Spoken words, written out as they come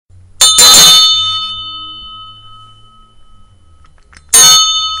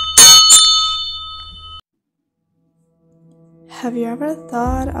Have you ever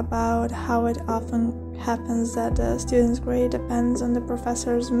thought about how it often happens that the student's grade depends on the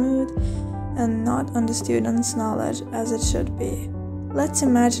professor's mood and not on the student's knowledge as it should be? Let's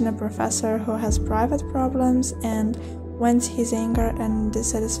imagine a professor who has private problems and vents his anger and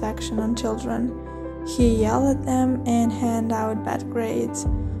dissatisfaction on children. He yells at them and hands out bad grades,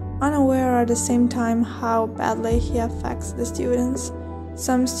 unaware at the same time how badly he affects the students.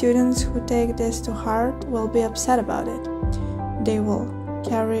 Some students who take this to heart will be upset about it. They will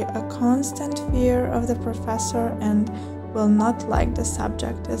carry a constant fear of the professor and will not like the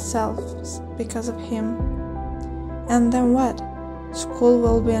subject itself because of him. And then what? School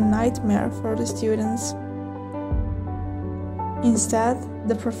will be a nightmare for the students. Instead,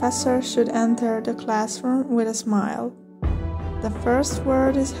 the professor should enter the classroom with a smile. The first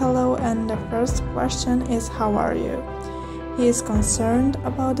word is hello and the first question is how are you? He is concerned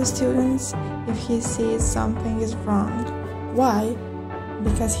about the students if he sees something is wrong. Why?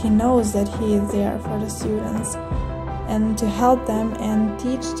 Because he knows that he is there for the students and to help them and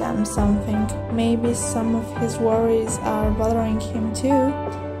teach them something. Maybe some of his worries are bothering him too,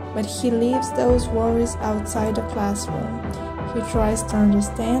 but he leaves those worries outside the classroom. He tries to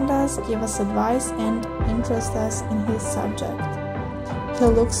understand us, give us advice, and interest us in his subject. He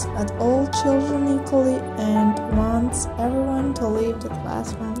looks at all children equally and wants everyone to leave the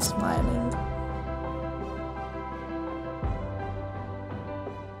classroom smiling.